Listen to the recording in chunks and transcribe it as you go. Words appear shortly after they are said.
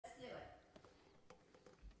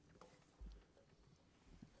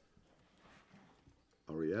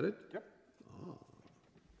we at it? Yep.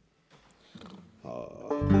 So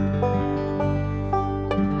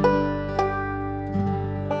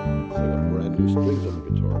got brand new strings on the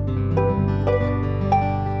guitar.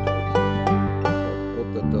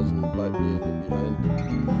 Hope that doesn't bite me in the behind.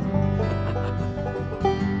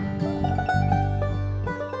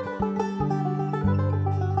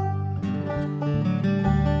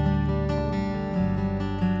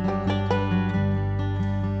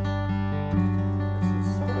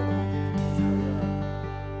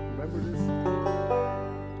 Remember this?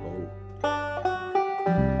 Oh.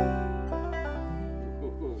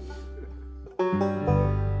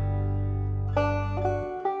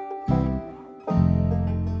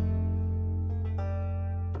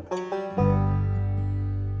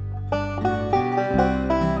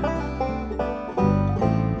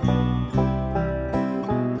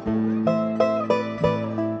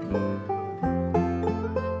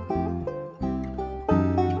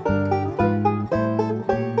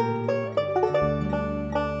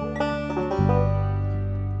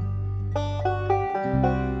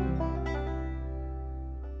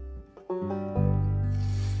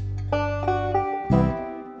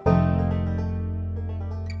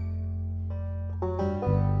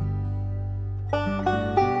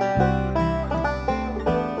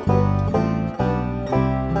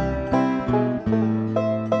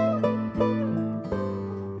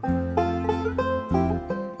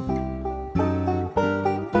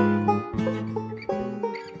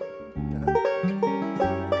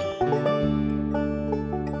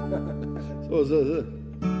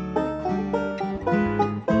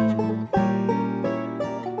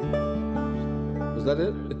 Was that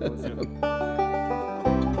it?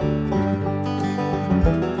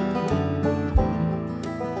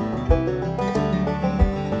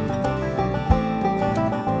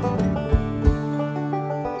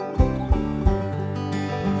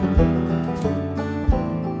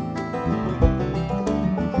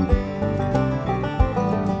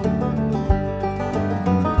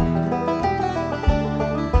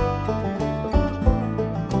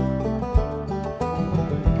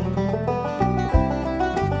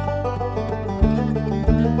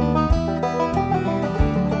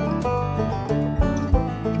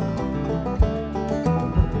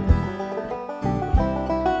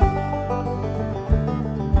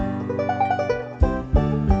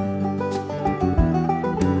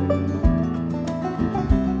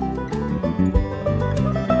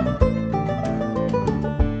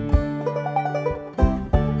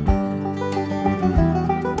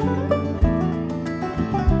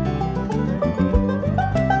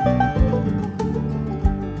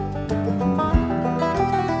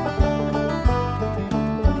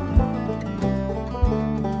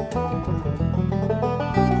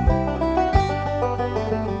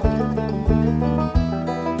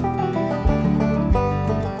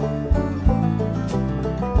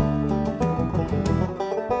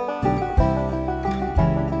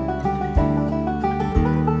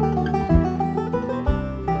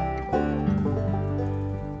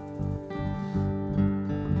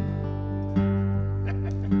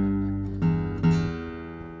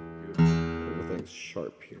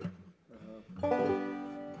 Sharp here. Don't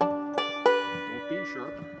be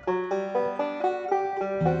sharp.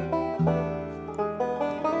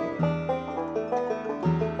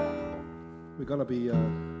 We're going to be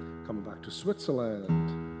coming back to Switzerland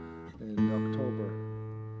in October.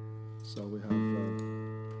 So we have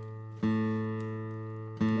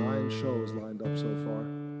 9 shows lined up so far.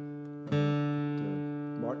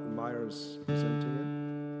 Martin Myers presenting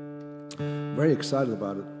it. Very excited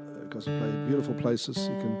about it because we play beautiful places.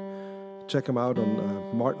 You can check them out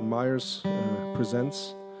on Martin Myers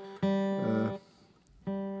Presents our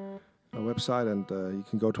website, and you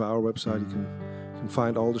can go to our website. You can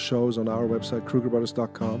find all the shows on our website,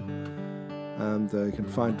 KrugerBrothers.com, and you can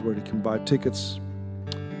find where you can buy tickets.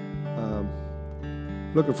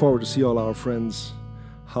 Looking forward to see all our friends,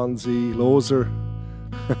 Hansi, Loser,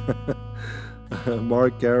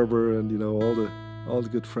 Mark Gerber, and all the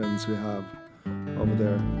good friends we have over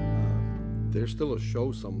there. There's still a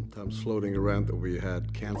show sometimes floating around that we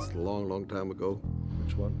had canceled a long, long time ago.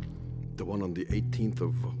 Which one? The one on the 18th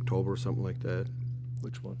of October or something like that.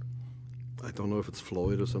 Which one? I don't know if it's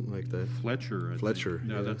Floyd or something like that. Fletcher. Fletcher.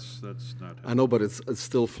 No, yeah. that's not. I know, but it's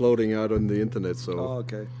still floating out on the internet. So. Oh,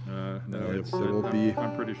 okay. No, there won't be.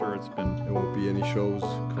 I'm pretty sure it's been. There won't be any shows.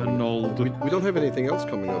 Annulled. We don't have anything else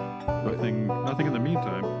coming up. Right? Nothing in the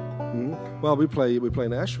meantime. Mm-hmm. Well, we play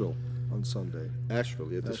in Asheville on Sunday.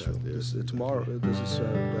 Asheville, yeah, tomorrow. This is 2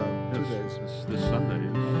 days. This Sunday.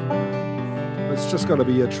 It's just going to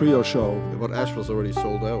be a trio show. But Asheville's already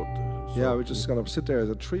sold out. Yeah, we're just gonna sit there as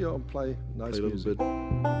a trio and play nice Play a music.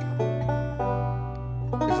 little bit.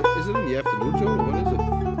 Is it in the afternoon, Joe? Or what is it?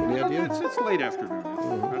 Any idea? It's late afternoon. I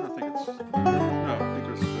don't think it's no,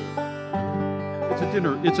 because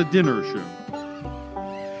it's a dinner show.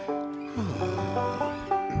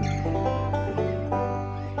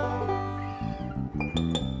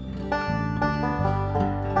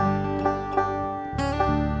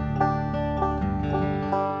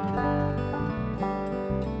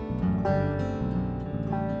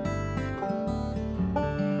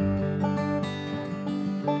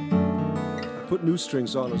 Put new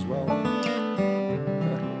strings on as well.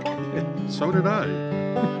 So did I.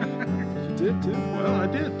 You did too. Well, I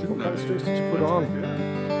did. Didn't What kind of I? strings did you put on? Yeah.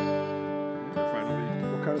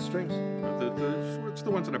 Finally, What kind of strings? it's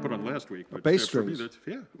the ones that I put on last week. But bass for me, strings.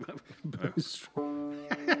 that's- Bass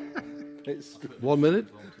 1 minute?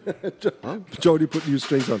 Jody put new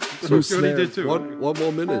strings on. Yeah. New Jody snare. did too. One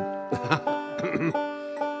more minute.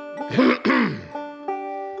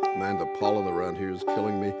 Man, the pollen around here is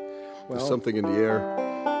killing me. There's Well- something in the air.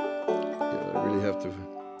 Yeah, I really have to be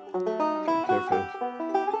careful.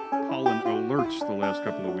 Pollen alerts the last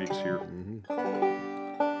couple of weeks here.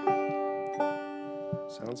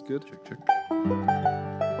 Sounds good. Check.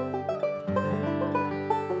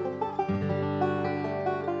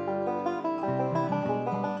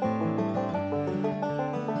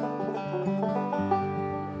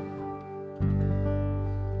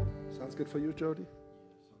 Sounds good for you, Jody?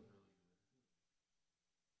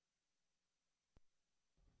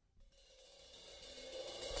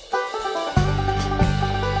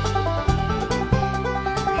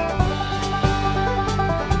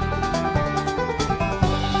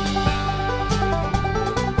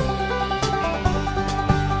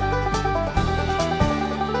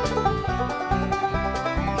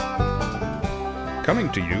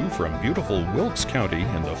 Coming to you from beautiful Wilkes County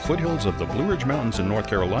in the foothills of the Blue Ridge Mountains in North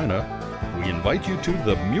Carolina, we invite you to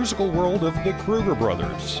the musical world of the Kruger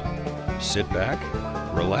brothers. Sit back,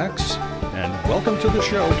 relax, and welcome to the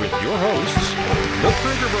show with your hosts, the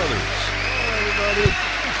Kruger brothers.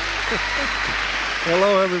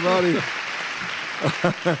 Hello, everybody.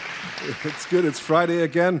 It's good. It's Friday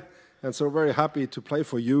again, and so we're very happy to play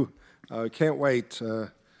for you. Can't wait.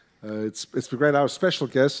 It's been great. Our special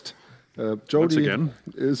guest, Jody, again.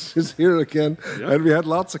 is here again, Yeah. and we had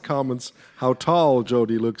lots of comments how tall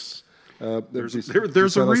Jody looks.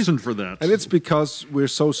 There's a reason for that. And it's because we're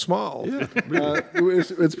so small.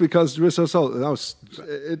 It's because we're so small. No,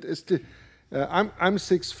 I'm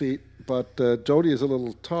 6 feet, but Jody is a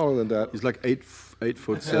little taller than that. He's like 8'7".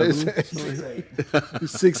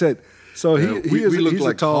 He's 6'8". So he is we look he's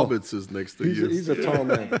like a tall. hobbits is next to you. He's a tall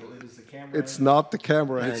man. It's not the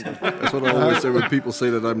camera angle. That's what I always say when people say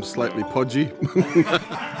that I'm slightly pudgy.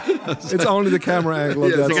 It's only the camera angle on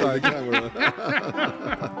Yeah, that it's only side. the camera.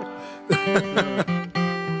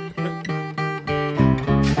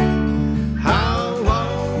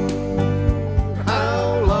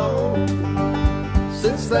 How long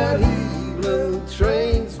since that evening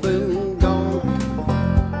train's been gone?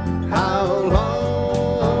 How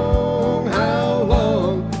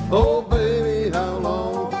long, oh baby, how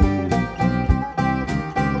long?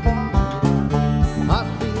 I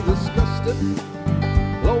feel disgusted,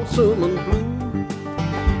 lonesome and blue.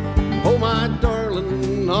 Oh my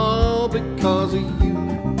darling, all because of you.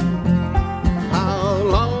 How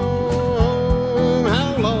long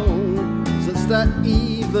since that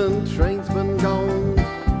evening train's been gone?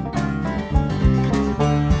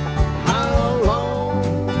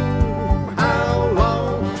 How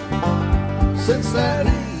long since that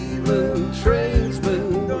evening train's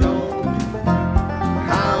been gone?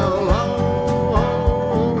 How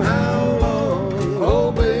long,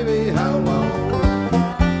 oh baby, how long?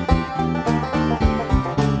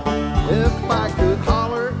 If I could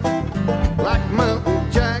holler like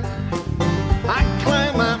Mountain Jack, I'd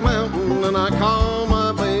climb that mountain and I'd call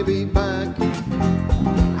my baby back.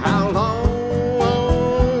 How long,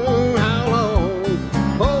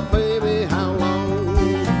 oh baby, how long?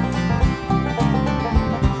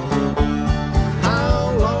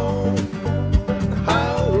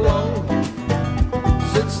 How long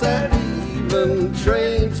since that evening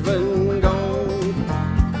train's been gone?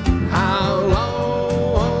 How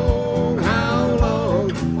long,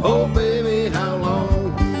 oh baby, how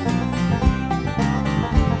long?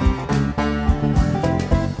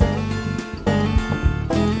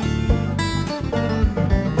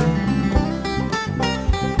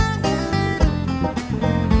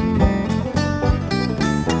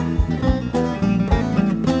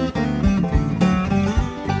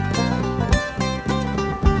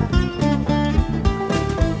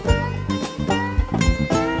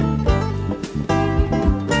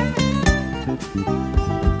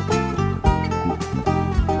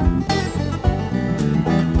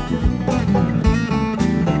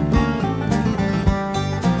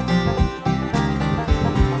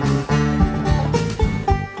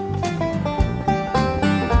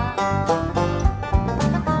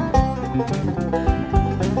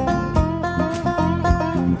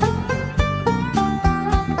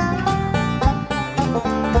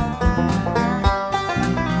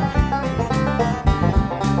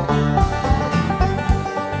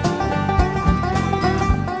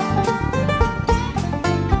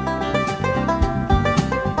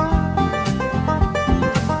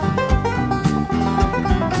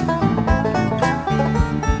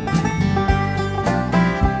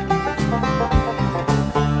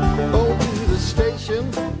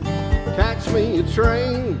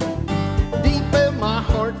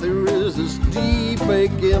 there is this deep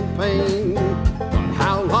aching pain. But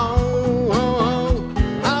how long,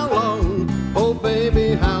 oh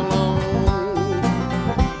baby, how long?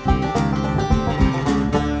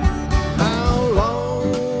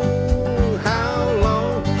 How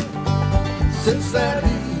long since that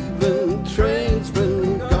evening train's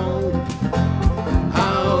been gone?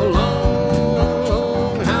 How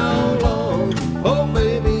long, oh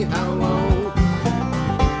baby, how long?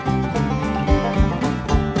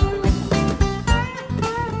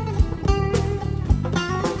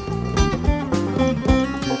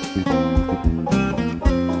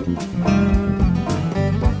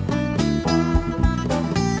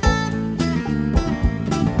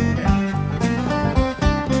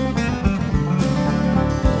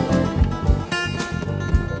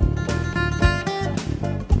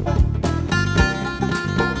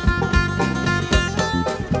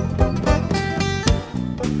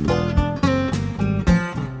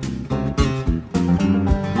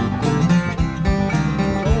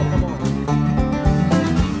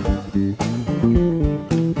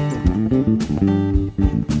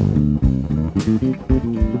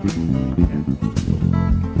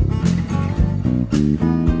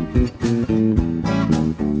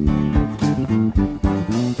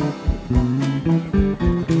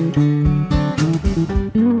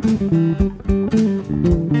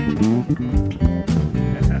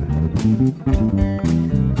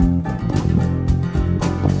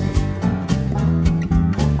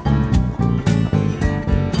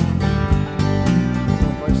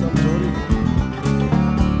 Play some, Jody.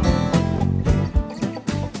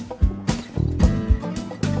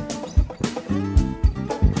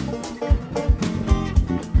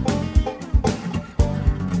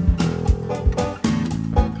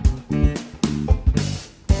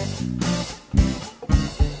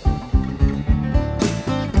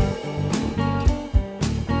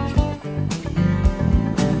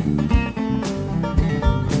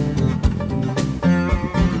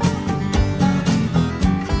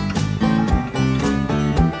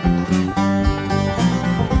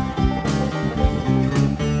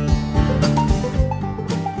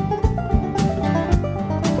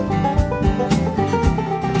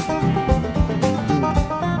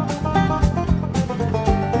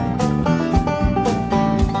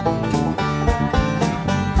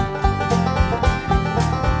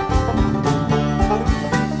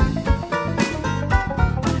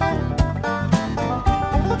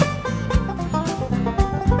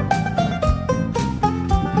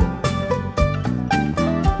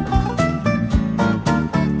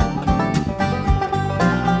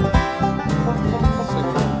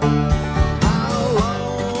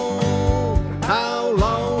 How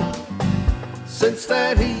long since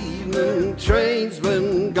that evening train's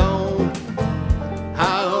been gone?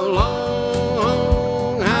 How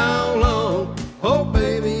long, oh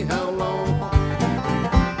baby, how long?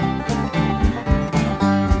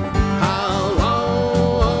 How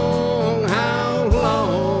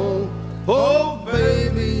long, oh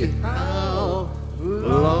baby, how long?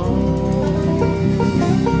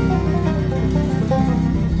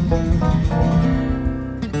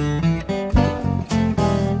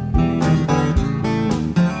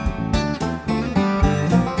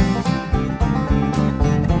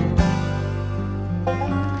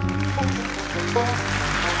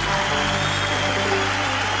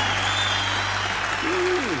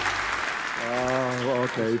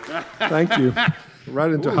 Okay, thank you.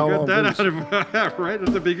 Right into how long? Got that out of right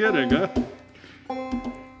at the beginning, huh?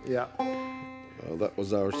 Yeah. Well, that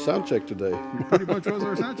was our sound check today. Pretty much was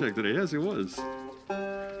our sound check today. Yes, it was.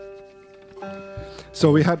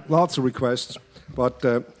 So we had lots of requests, but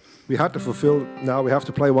we had to fulfill. Now we have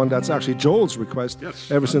to play one that's actually Joel's request.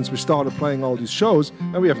 Yes. Ever since we started playing all these shows,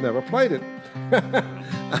 and we have never played it.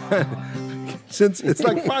 Since it's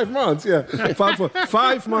like 5 months, yeah,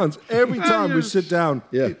 5 months. Every time we sit down,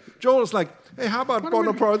 Yeah. Joel's like, "Hey, how about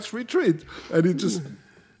Bonaparte's retreat?" And he just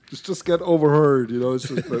get overheard, you know. It's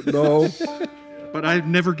just like, no. But I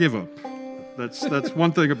never give up. That's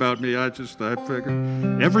one thing about me. I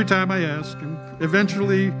figure every time I ask, and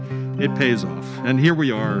eventually it pays off. And here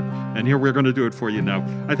we are, and here we're going to do it for you now.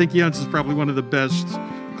 I think Jens is probably one of the best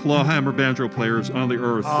clawhammer banjo players on the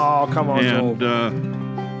earth. Oh, come on, and, Joel.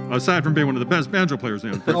 Aside from being one of the best banjo players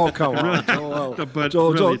in the Oh, come on, Joel. but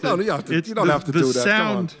Joel, really, no, you don't have to do that.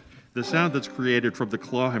 Sound, the sound that's created from the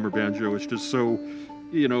clawhammer banjo is just so,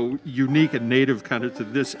 unique and native kind of to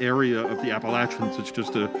this area of the Appalachians. It's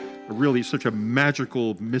just a really such a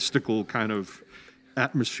magical, mystical kind of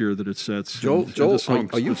atmosphere that it sets. Joel, And the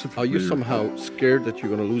song's are you familiar. somehow scared that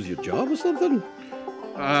you're going to lose your job or something?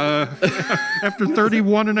 After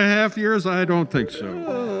 31 and a half years, I don't think so.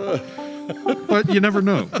 But you never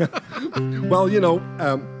know. Well, you know,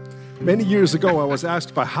 many years ago, I was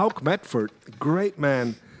asked by Hauk Medford, a great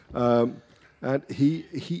man, and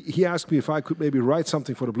he asked me if I could maybe write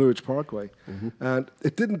something for the Blue Ridge Parkway, and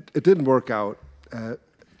it didn't work out.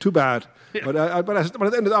 Too bad. But I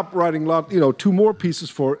ended up writing two more pieces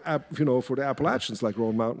for the Appalachians, like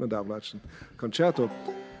Roan Mountain and Appalachian Concerto.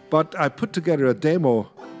 But I put together a demo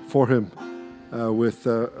for him with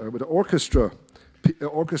an orchestra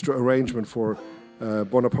arrangement for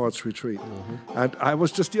Bonaparte's Retreat. And I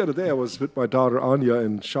was just the other day, I was with my daughter Anya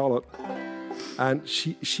in Charlotte, and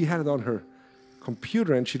she had it on her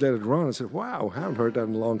computer and she let it run. I said, wow, I haven't heard that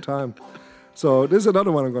in a long time. So this is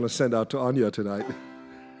another one I'm going to send out to Anya tonight.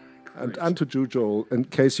 And to Jujo, in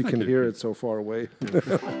case you can hear it so far away.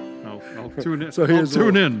 I'll tune in. So here's I'll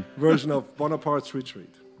tune in. Version of Bonaparte's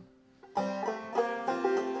Retreat.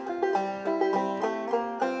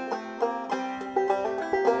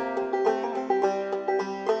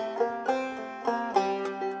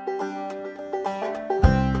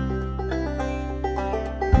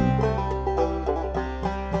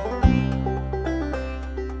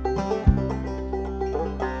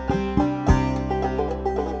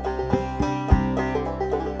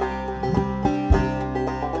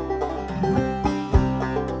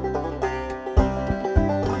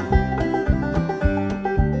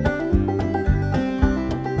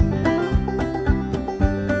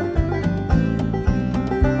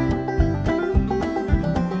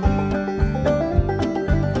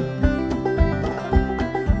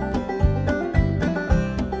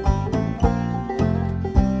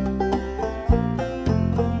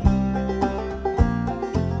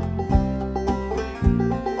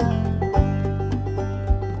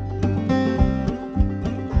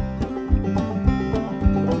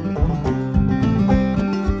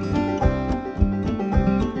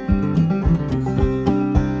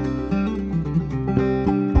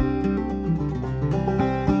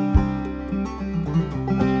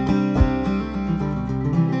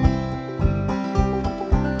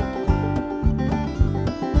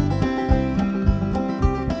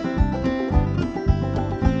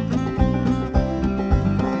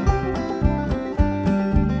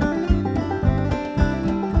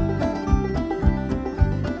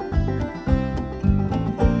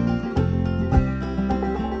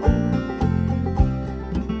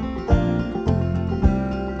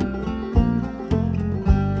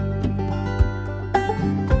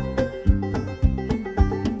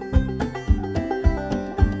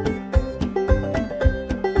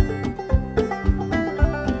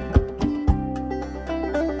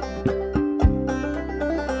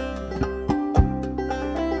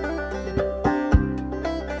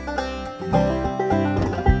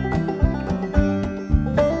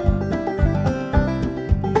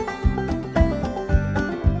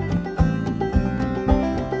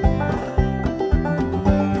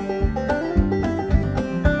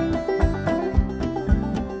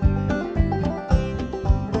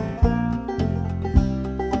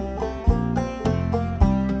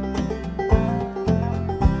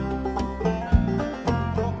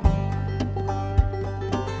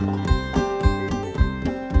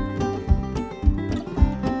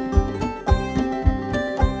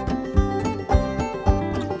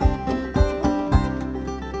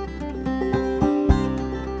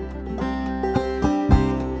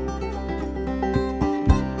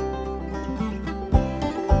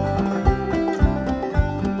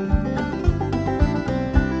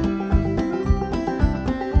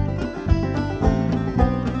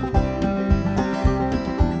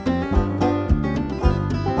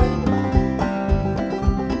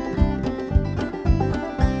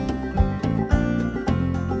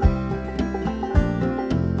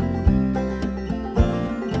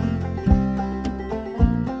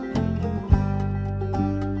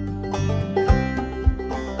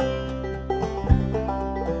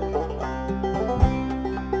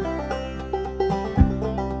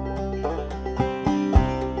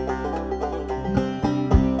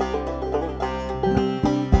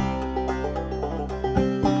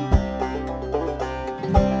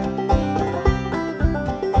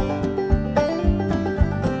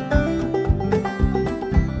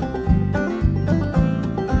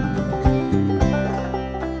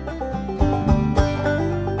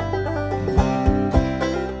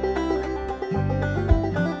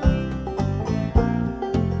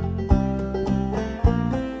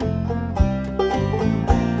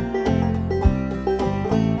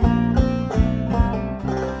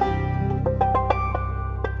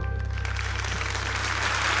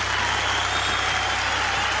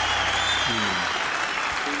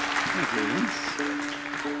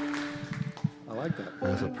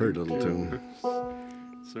 Pretty little tune.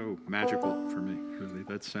 So magical for me, really.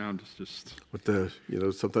 That sound is just... But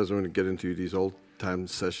sometimes when we get into these old time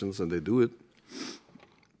sessions and they do it,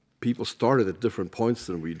 people started at different points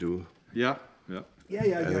than we do. Yeah. Yeah.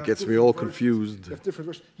 And it gets me all confused. You have different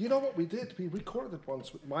versions. You know what we did? We recorded it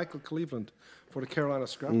once with Michael Cleveland for the Carolina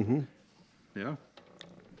Scrap. Yeah.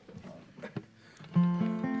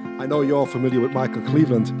 I know you're all familiar with Michael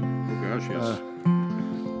Cleveland. Oh, gosh,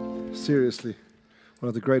 yes. Seriously, one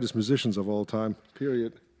of the greatest musicians of all time,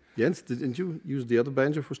 period. Jens, didn't you use the other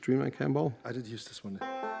banjo for Streamlined Cannonball? I did use this one.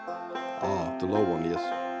 Oh, the low one,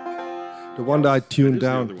 yes. The one that I tuned That is the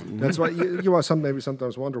down. other one. That's why you maybe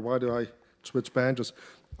sometimes wonder, why do I switch banjos?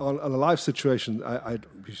 On a live situation,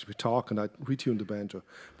 we should be talking, I'd retune the banjo.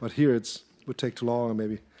 But here it would take too long and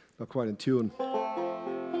maybe not quite in tune.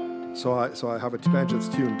 So I have a banjo that's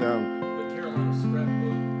tuned down. But Carolina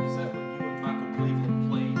Scrapbook, is that when you and Michael Cleveland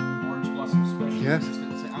played Orange Blossom Special? Yes.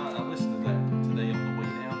 I listened to that today on the way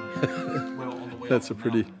down here. Well, on the way That's up a the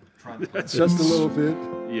pretty- mountain, trying to play Just a little bit.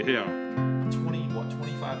 Yeah.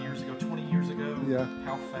 25 years ago, 20 years ago. Yeah.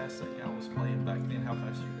 How fast that guy was playing back then, how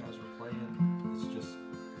fast you guys were playing. It's just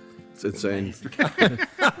It's insane.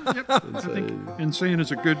 I think insane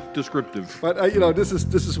is a good descriptive. But this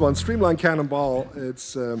is one Streamlined Cannonball.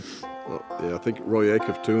 It's I think Roy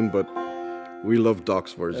Acuff tune, but we love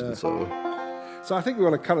Doc's version, so... so I think we're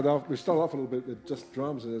going to cut it off. We start off a little bit with just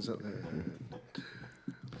drums. And it's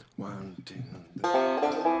 1, 2, 3.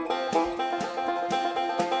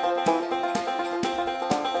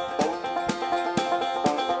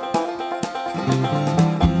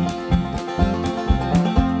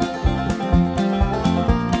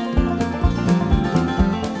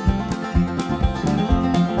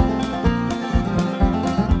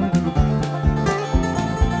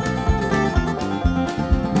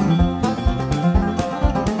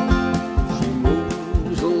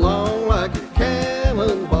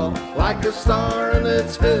 Like a star in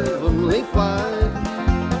its heavenly flight,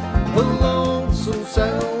 the lonesome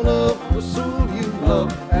sound of whistle you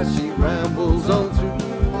love as she rambles on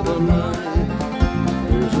through the night.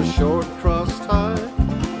 There's a short cross tie,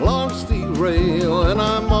 long steel rail, and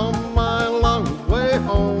I'm on my long way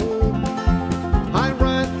home. I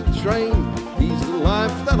ride the train, he's the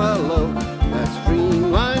life that I love, that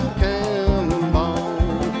Streamlined Cannonball.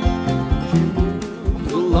 She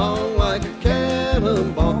moves along like a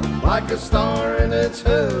cannonball, like a star in its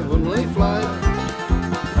heavenly flight.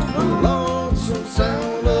 The lonesome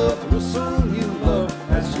sound of the whistle you love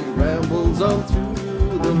as she rambles on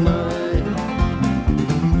through the night.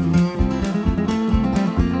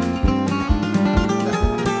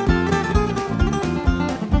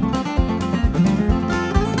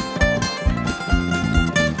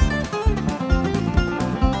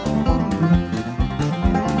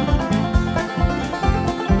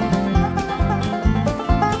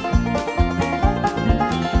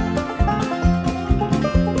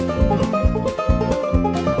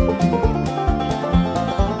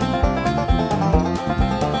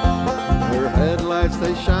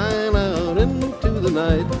 They shine out into the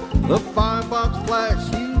night, the firebox flash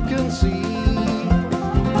you can see.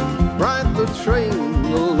 Ride the train,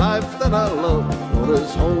 the life that I love, what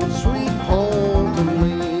is home sweet home to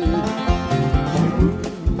me. She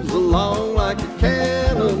moves along like a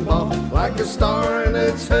cannonball, like a star in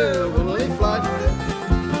its heavenly flight.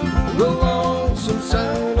 The lonesome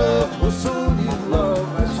sound of whistle you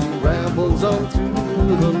love as she rambles on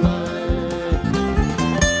through the night.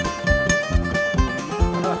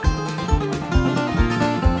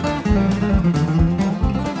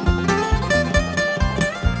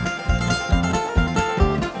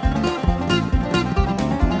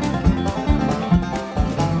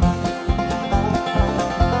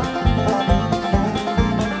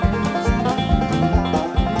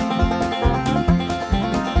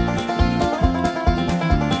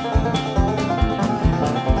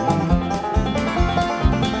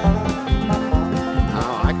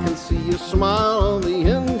 Smile on the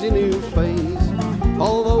engineer's face,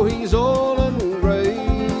 although he's old and gray.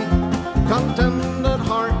 Content at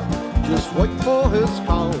heart, just wait for his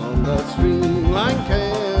call on that Streamlined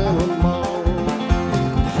Cannonball.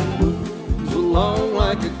 She moves along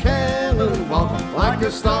like a cannonball, like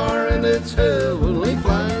a star in its heavenly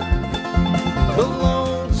flight. The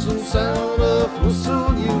lonesome sound of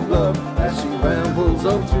whistle you love as she rambles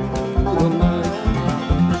on through the night.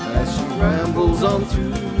 As she rambles on through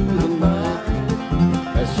the night.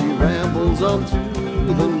 As she rambles on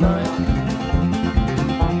through the night.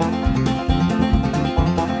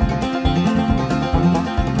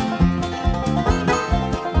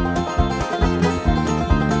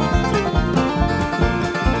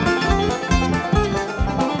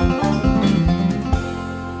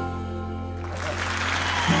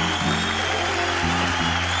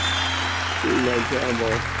 Cannonball.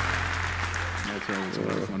 That's always a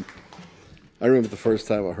lot of fun. I remember the first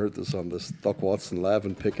time I heard this on this Doc Watson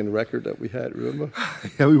Lavin Picking record that we had, remember?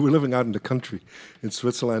 Yeah, we were living out in the country in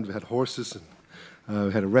Switzerland. We had horses, and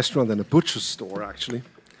we had a restaurant and a butcher's store, actually.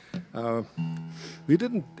 We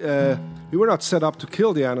didn't. We were not set up to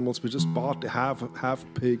kill the animals. We just bought the half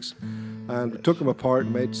pigs, and took them apart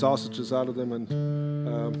and made sausages out of them, and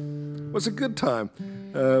it was a good time.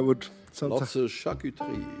 Lots of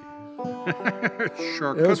charcuterie.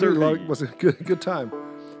 It was really it was a good time.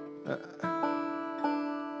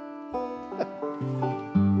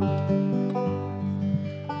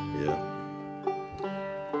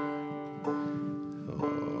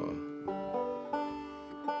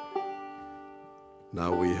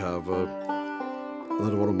 Now we have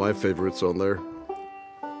another one of my favorites on there.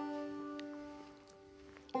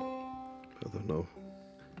 I don't know.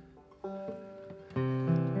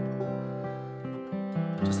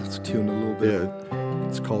 Just have to tune a little bit. Yeah,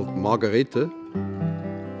 it's called Margarete,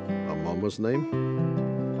 our mama's name.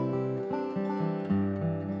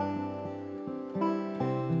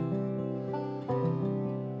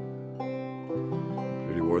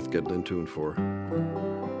 Really worth getting in tune for.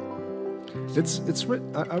 It's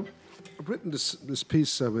written. I've written this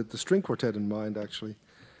piece with the string quartet in mind, actually,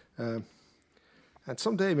 and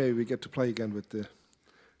someday maybe we get to play again with the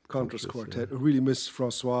contrast quartet. I really miss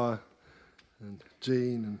Francois and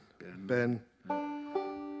Jean and Ben.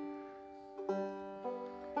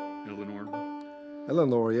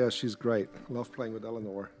 Eleanor, yeah, she's great. I love playing with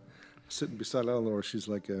Eleanor. Sitting beside Eleanor, she's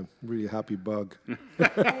like a really happy bug.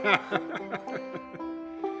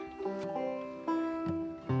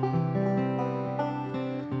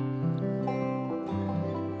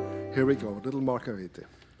 Here we go, little Margarete.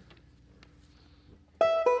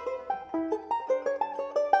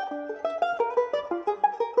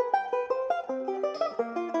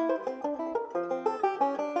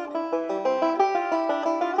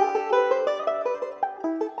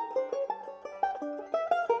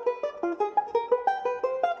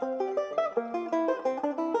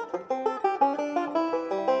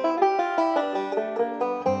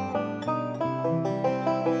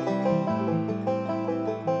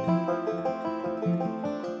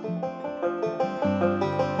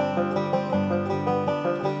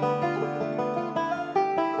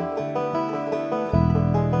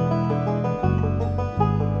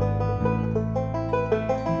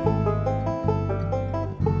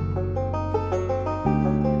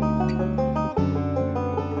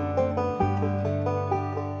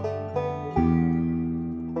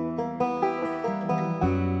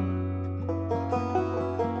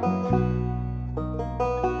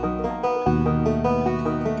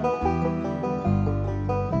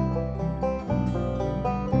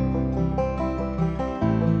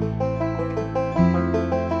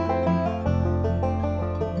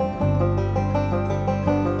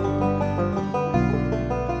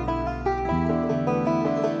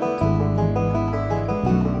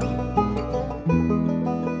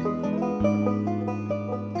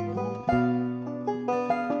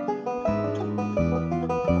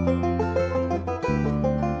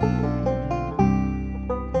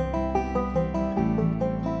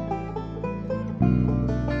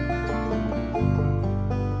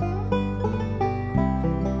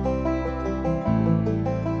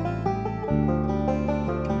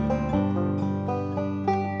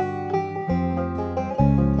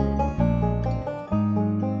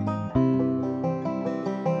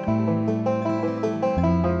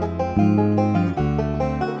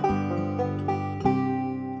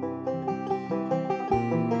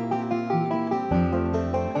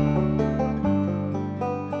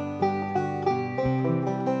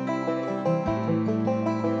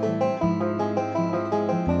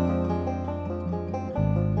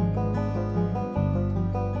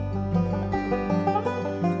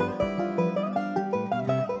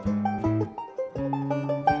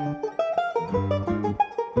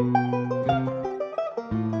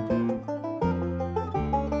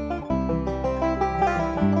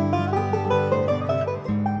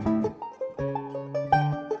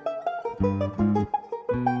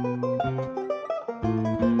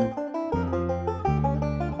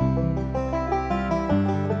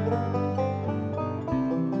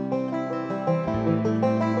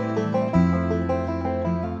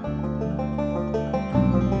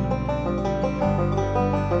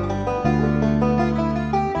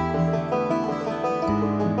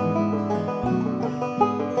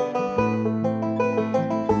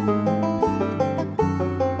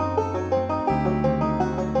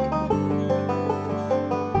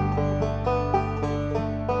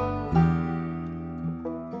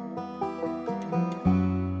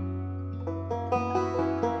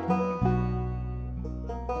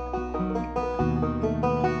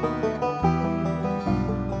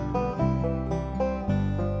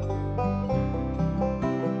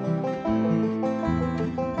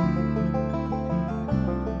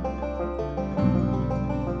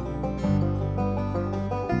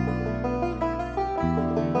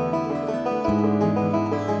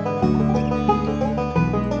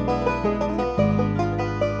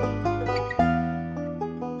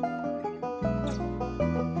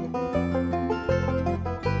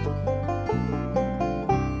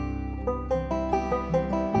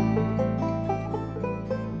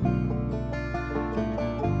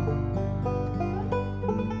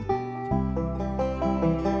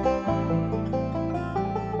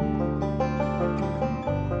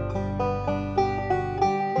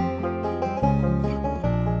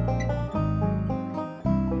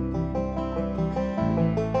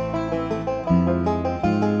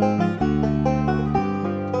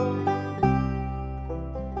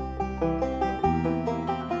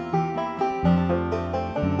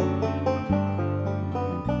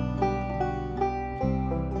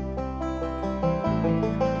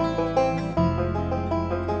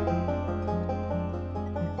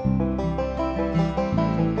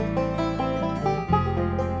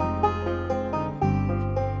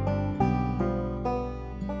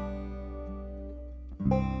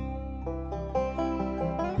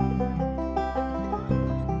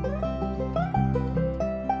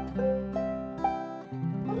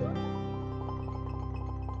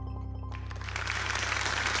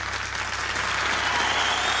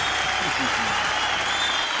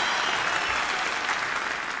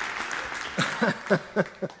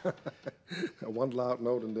 One loud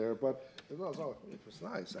note in there, but it was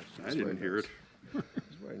nice actually. I didn't hear it. It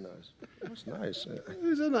was very nice. It was nice. It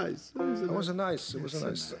was a nice. It was a nice. It was a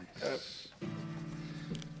nice.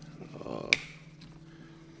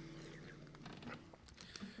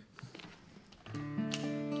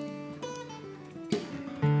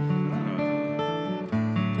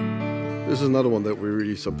 This is another one that we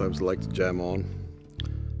really sometimes like to jam on.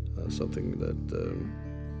 Something that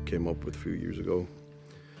came up with a few years ago.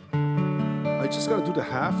 I just gotta do the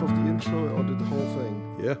half of the intro or do the whole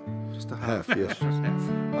thing. Yeah, Just the half. half. Yes. Just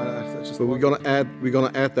half. Just But we're gonna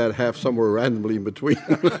add that half somewhere randomly in between.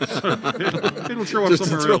 It'll show up Just to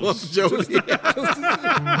somewhere throw else. up Jody. what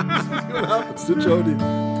happens to Jody.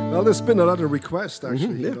 Well, there's been another request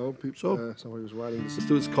actually. yeah. You know, people, So- somebody was writing this. This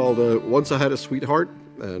dude's called "Once I Had a Sweetheart,"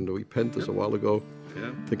 and we penned this a while ago. Yeah.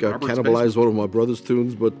 I think I Robert's cannibalized one of my brother's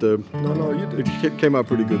tunes, but No, you did. it came out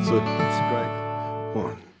pretty good. So, It's great.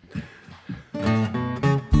 one.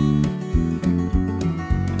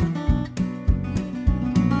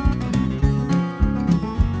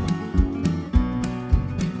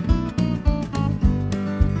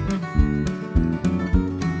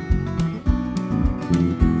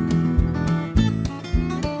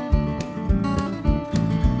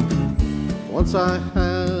 Once I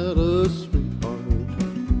had a sweetheart,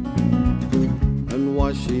 and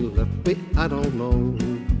why she left me, I don't know.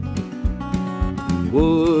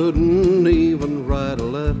 Wouldn't even write a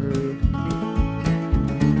letter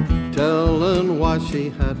telling why she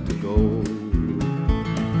had to go.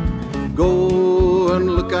 Go and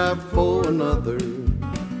look out for another.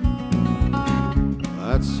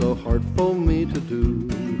 That's so hard for me to do.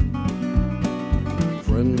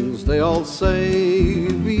 Friends, they all say,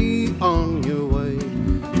 be on your way,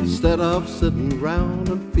 instead of sitting round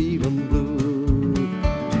and feeling blue.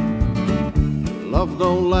 Love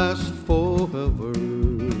don't last forever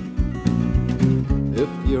if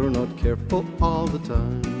you're not careful all the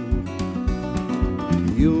time.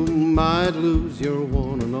 You might lose your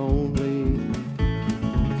one and only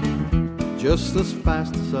just as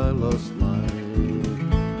fast as I lost mine.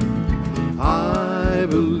 I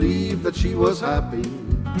believed that she was happy.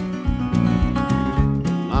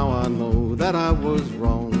 Now I know that I was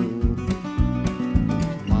wrong.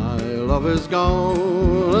 My love is gone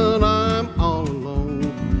and I'm all alone.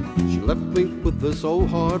 She left me with this old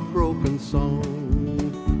heartbroken song.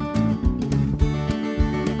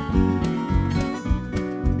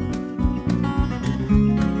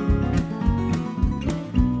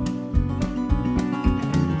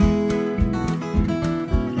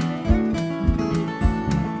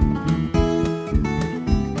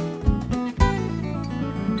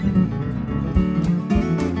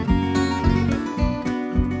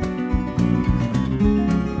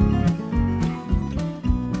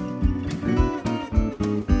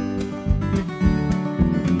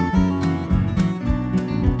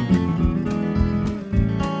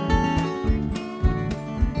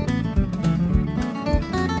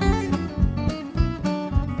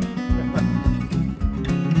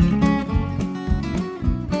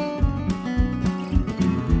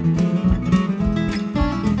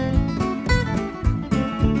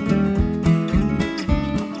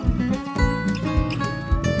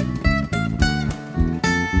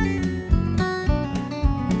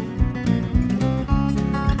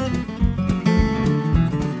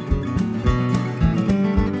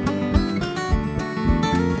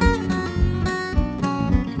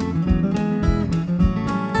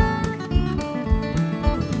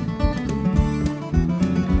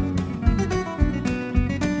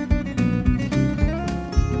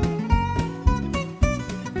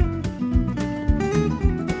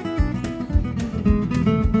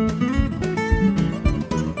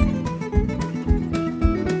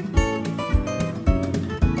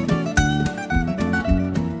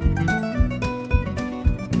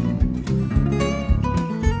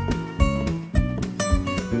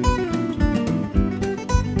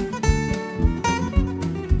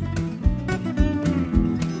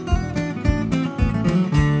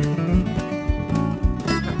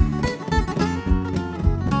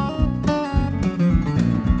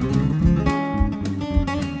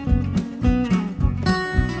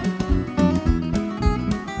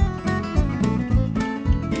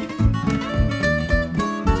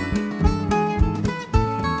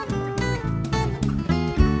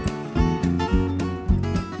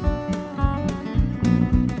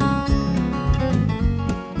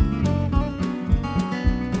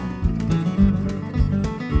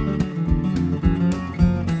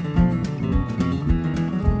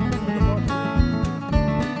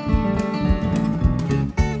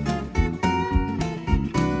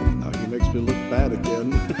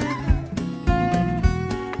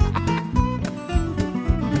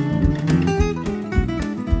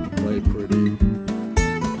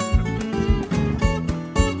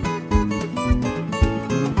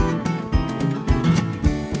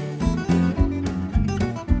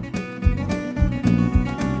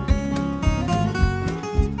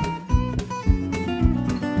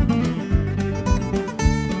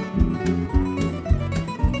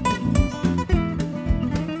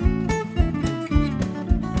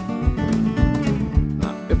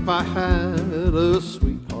 I had a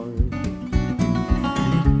sweetheart,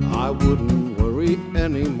 I wouldn't worry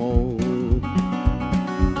anymore.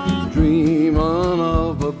 Dreaming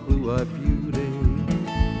of a blue-eyed beauty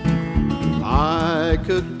I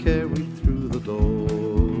could carry through the door.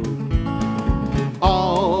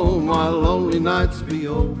 All my lonely nights be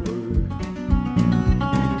over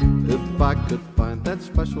if I could find that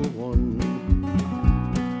special one.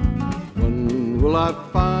 When will I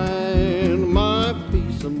find my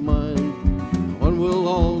peace of mind? When will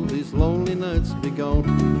all these lonely nights be gone?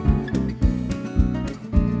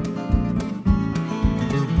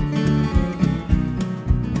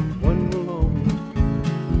 When will all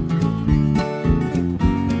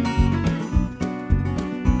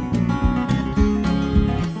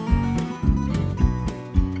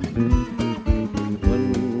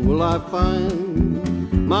When will I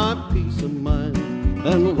find my peace of mind?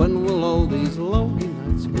 And when will all these lonely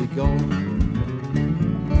nights be gone?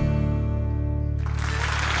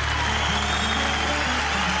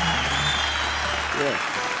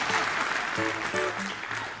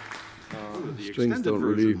 Strings don't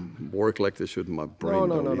really work like they should in my brain.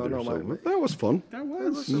 No. That was fun. That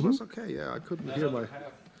was. It was okay. Yeah, I couldn't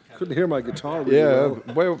hear my guitar really Yeah, well.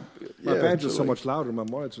 well, My yeah, banjo's so like- much louder in my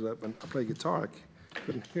monitor that when I play guitar, I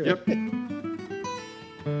couldn't hear Yep. it.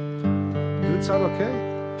 Did it sound okay?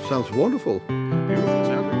 Sounds wonderful. Beautiful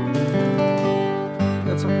sound.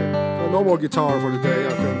 That's okay. No more guitar for today, I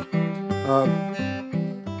think.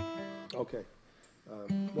 Okay.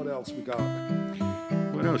 What else we got?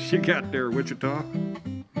 What else you got there, Wichita?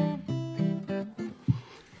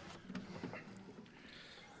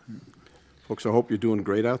 Folks, I hope you're doing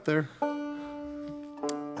great out there.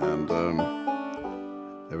 And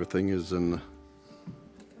everything is in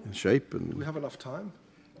shape. Do we And have enough time?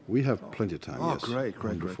 we have plenty of time, Oh, yes. great.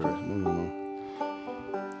 Wonderful. No.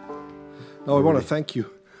 No, I want to thank you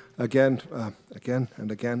again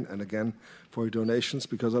and again for your donations,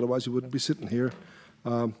 because otherwise you wouldn't be sitting here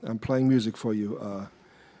and playing music for you.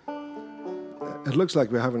 It looks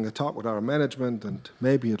like we're having a talk with our management, and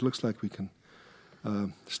maybe it looks like we can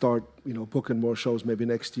start, booking more shows maybe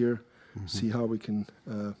next year. See how we can,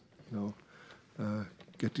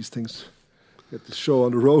 get these things, get the show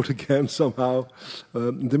on the road again somehow.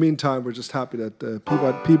 In the meantime, we're just happy that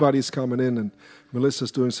Peabody's coming in, and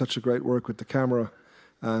Melissa's doing such a great work with the camera,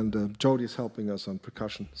 and Jody's helping us on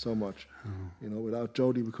percussion so much. Without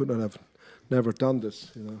Jody, we couldn't have never done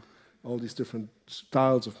this. All these different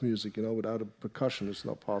styles of music. Without a percussion, it's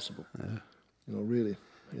not possible. Really.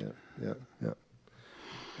 Yeah.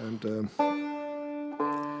 And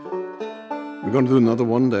We're going to do another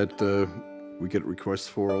one that we get requests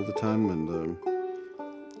for all the time, and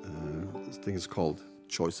this thing is called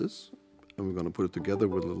Choices, and we're going to put it together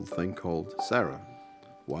with a little thing called Sarah,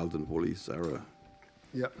 Wild and Woolly Sarah.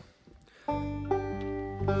 yeah.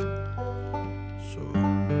 So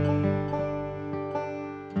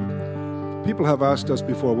People have asked us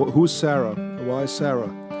before, who's Sarah? Why Sarah?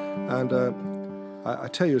 And I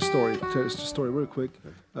tell you a story. Tell us the story real quick.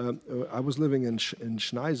 I was living in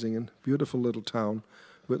Schneisingen, beautiful little town,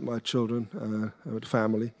 with my children, with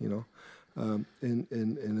family. In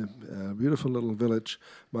a beautiful little village.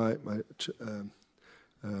 My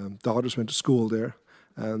daughters went to school there,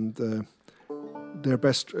 and their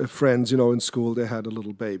best friends, in school, they had a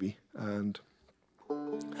little baby, and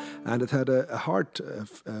it had a heart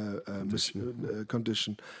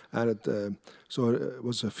condition, and it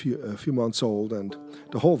was a few months old, and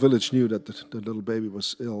the whole village knew that the little baby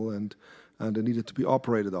was ill, and it needed to be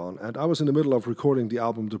operated on. And I was in the middle of recording the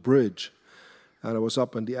album The Bridge, and I was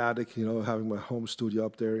up in the attic, having my home studio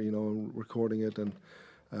up there, recording it, and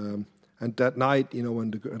that night,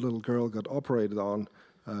 when the little girl got operated on,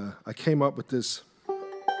 I came up with this.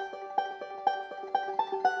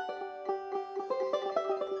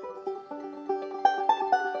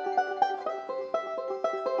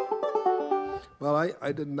 Well,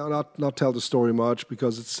 I did not tell the story much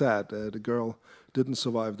because it's sad. The girl didn't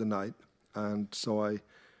survive the night, and so I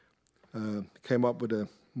came up with a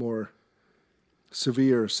more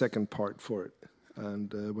severe second part for it,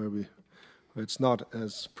 and where it's not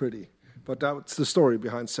as pretty. But that's the story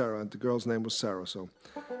behind Sarah, and the girl's name was Sarah. So,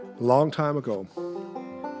 a long time ago.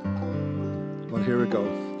 But here we go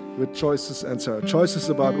with Choices and Sarah. Choices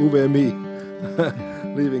about Uwe and me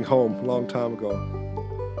leaving home a long time ago.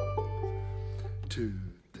 2,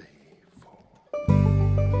 3,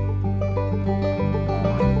 4.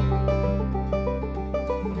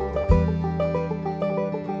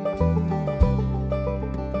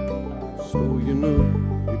 So you knew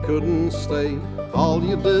you couldn't stay. All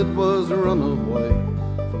you did was run away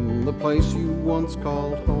from the place you once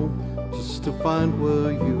called home. just to find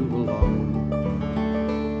where you belong.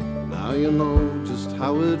 Now you know just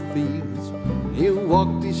how it feels. You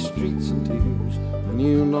walk these streets in tears, and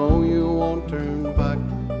you know you won't turn back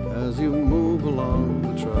as you move along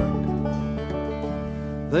the track.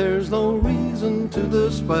 There's no reason to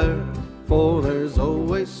despair, for there's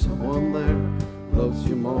always someone there. Loves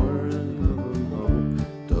you more than you ever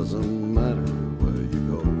know. Doesn't matter where you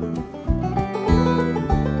go.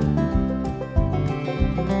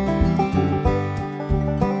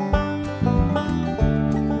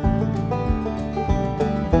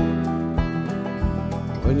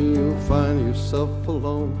 When you find yourself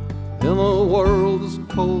alone in a world as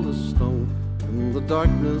cold as stone, in the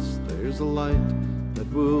darkness there's a light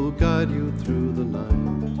that will guide you through the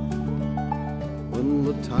night. When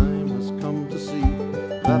the time has come to see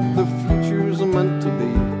that the future's meant to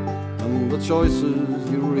be, and the choices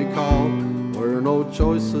you recall were no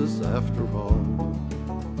choices after all.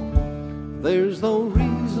 There's no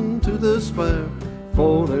reason to despair,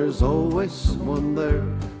 for there's always someone there.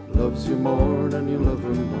 Loves you more than you love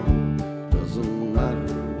him more. Doesn't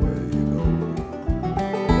matter where you go.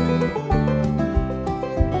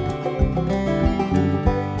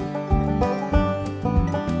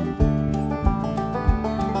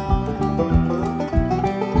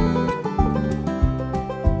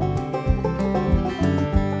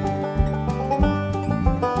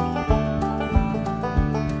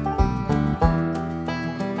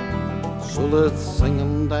 So let's sing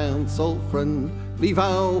and dance, old friend. Leave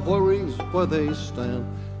our worries where they stand.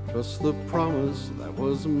 Trust the promise that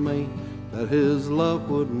was made, that his love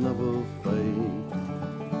would never fade.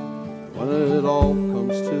 When it all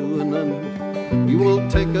comes to an end, he will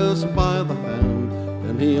take us by the hand,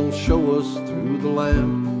 and he'll show us through the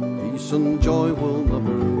land. Peace and joy will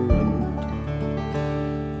never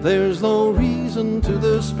end. There's no reason to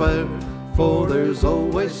despair, for there's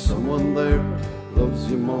always someone there. Loves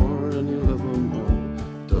you more than you love him more.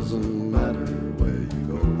 Doesn't matter where you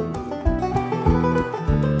go.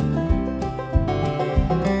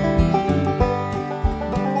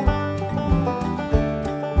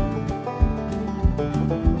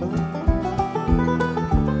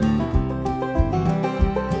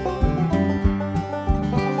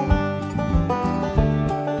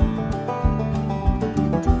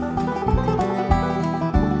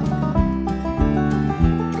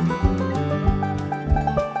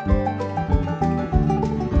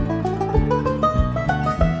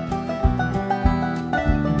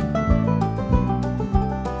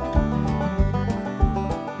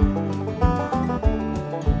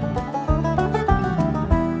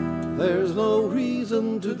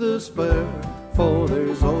 To despair, for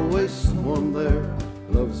there's always someone there.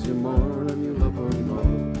 Loves you more than you love her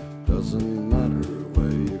more. Doesn't matter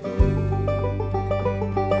where you go.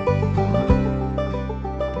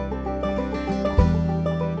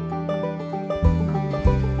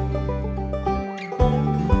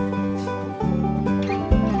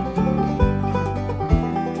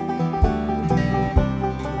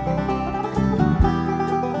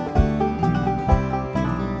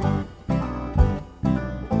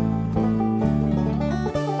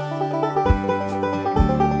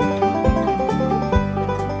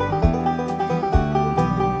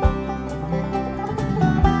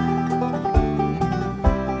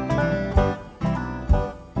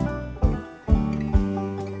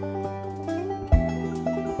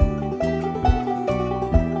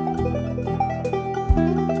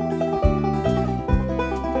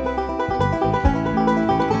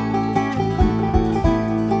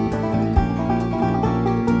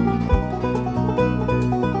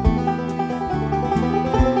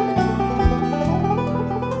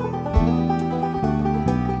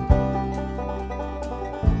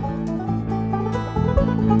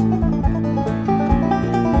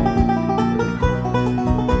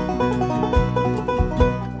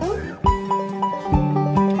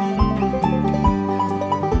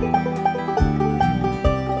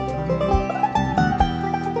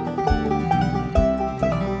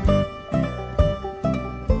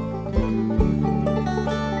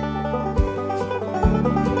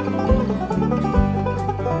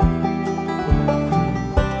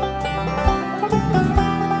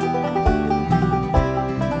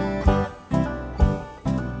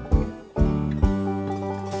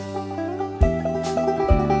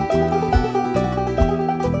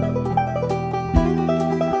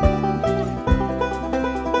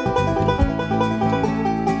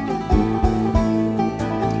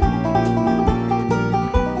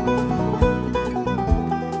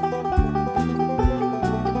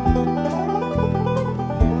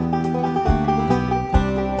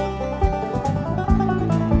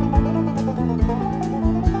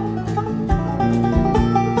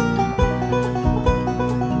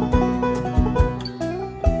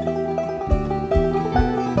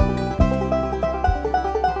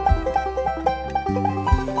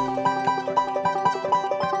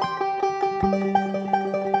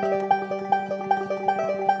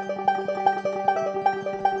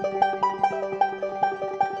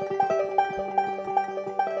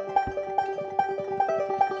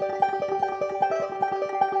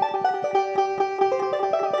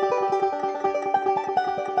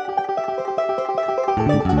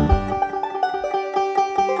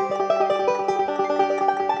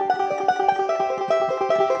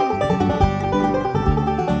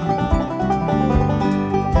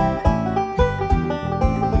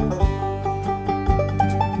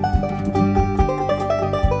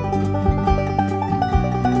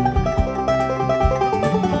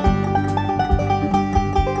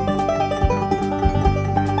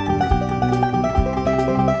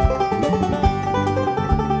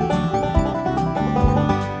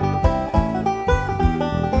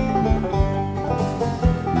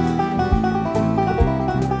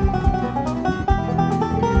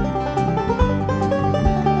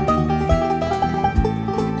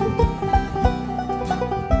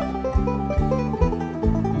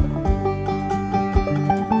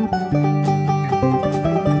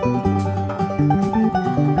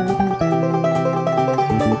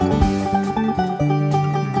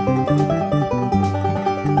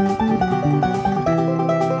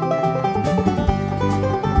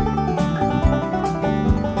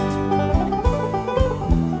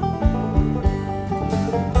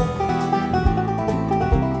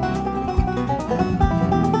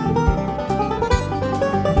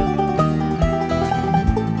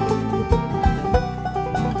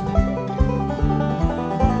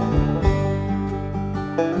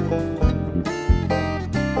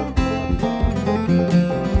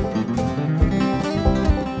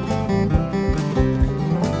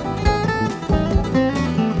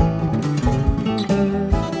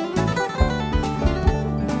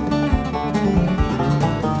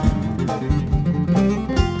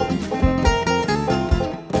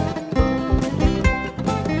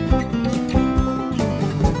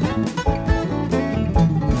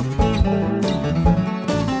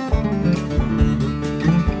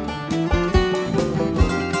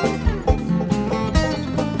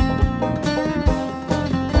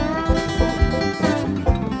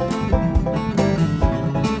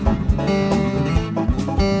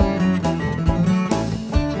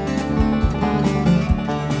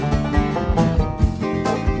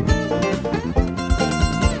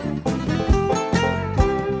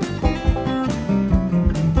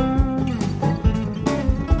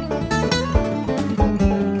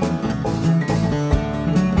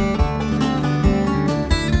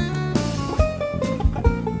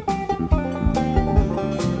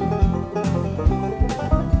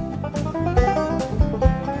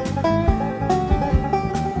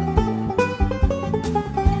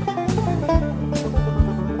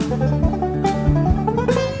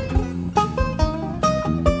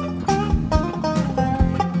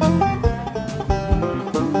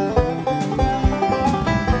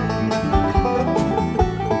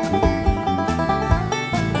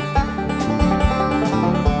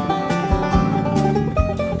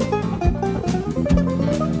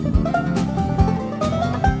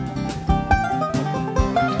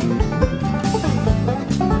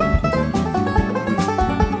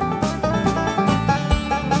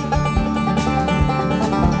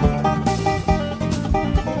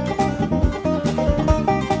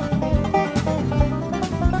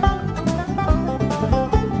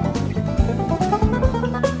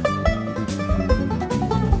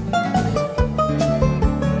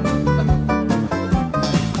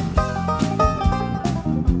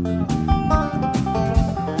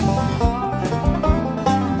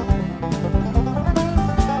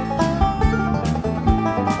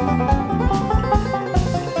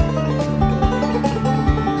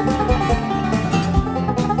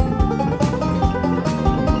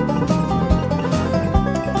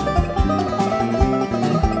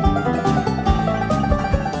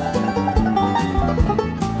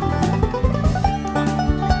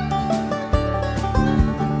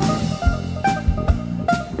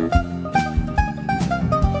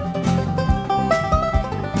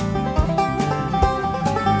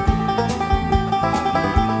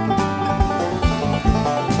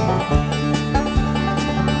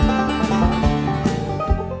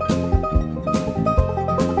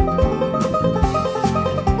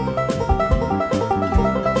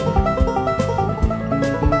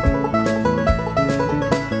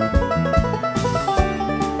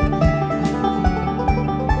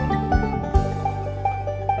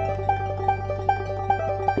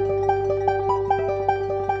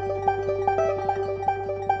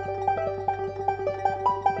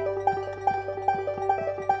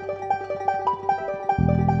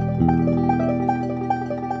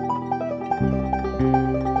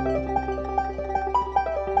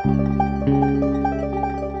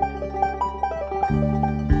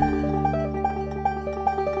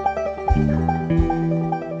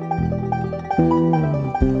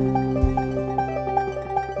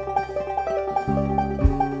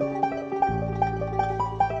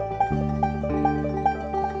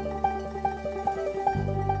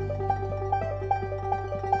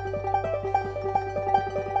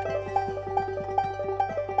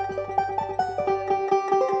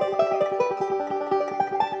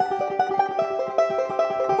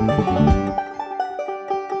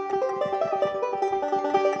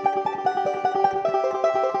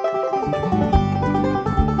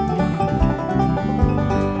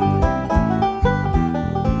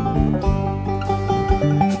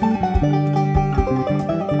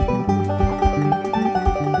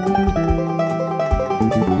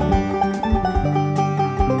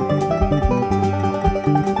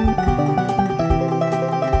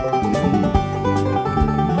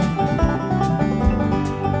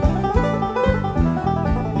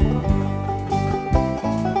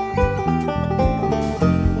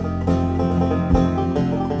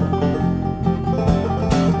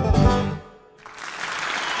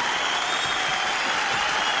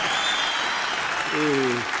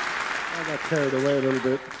 Carried away a little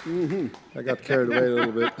bit. I got carried away a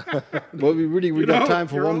little bit. Well, we got time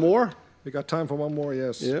for one more. We got time for one more,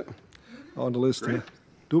 yes. Yeah. On the list here.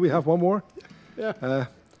 Do we have one more? Yeah.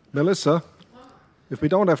 Melissa, if we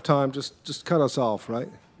don't have time, just cut us off, right?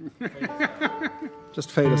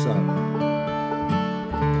 Just fade us out.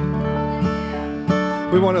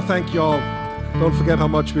 We want to thank y'all. Don't forget how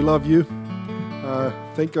much we love you.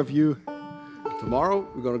 Think of you. Tomorrow,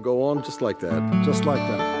 we're going to go on just like that. Just like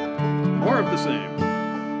that. More of the same.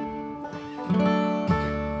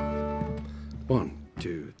 1,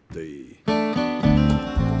 2, 3.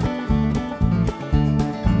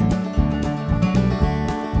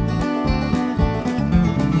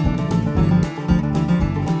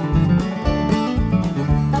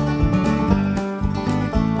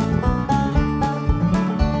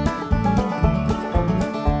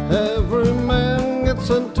 Every man gets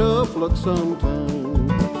a tough luck sometime.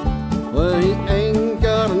 Well, he ain't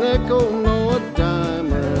got a nickel, nor a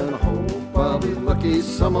dime, and I hope I'll be lucky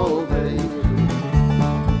some old day.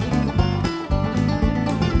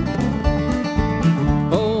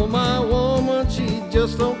 Oh, my woman, she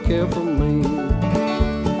just don't care for me.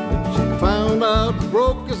 But she found out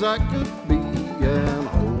broke as I could be, and I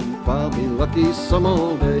hope I'll be lucky some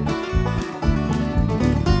old day.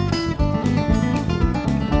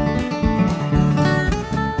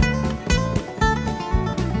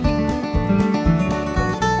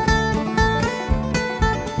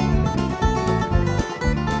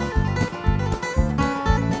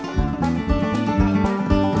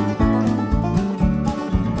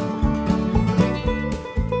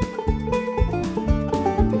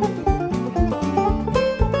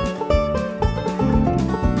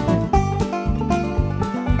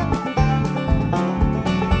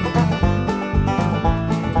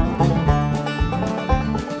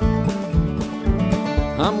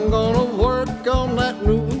 I'm gonna work on that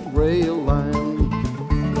new rail line.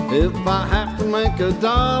 If I have to make a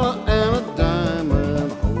dollar and a dime, and I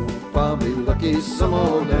hope I'll be lucky some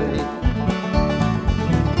old day.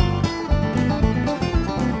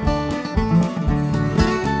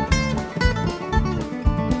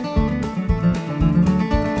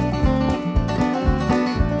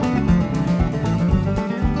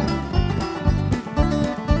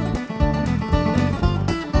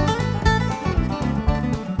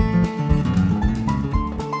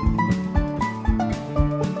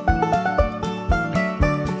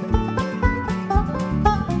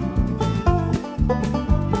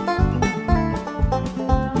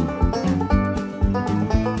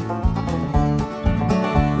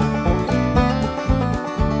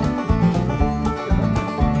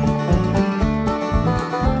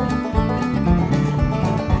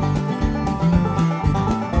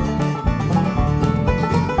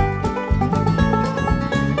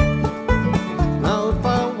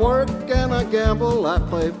 Gamble, I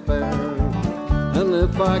play fair. And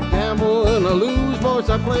if I gamble and I lose, boys,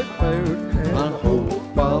 I play fair. I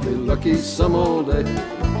hope I'll be lucky some old day.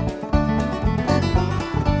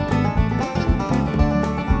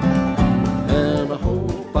 And I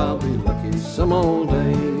hope I'll be lucky some old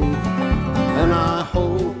day. And I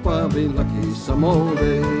hope I'll be lucky some old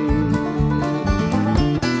day.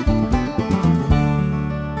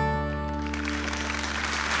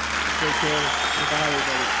 Take care. Goodbye,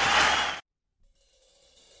 everybody.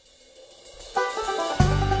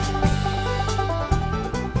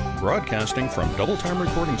 Broadcasting from Double Time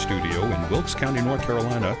Recording Studio in Wilkes County, North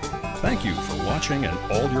Carolina, thank you for watching and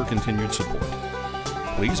all your continued support.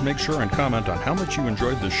 Please make sure and comment on how much you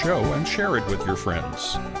enjoyed the show and share it with your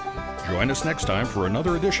friends. Join us next time for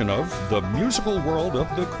another edition of The Musical World of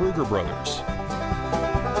the Kruger Brothers.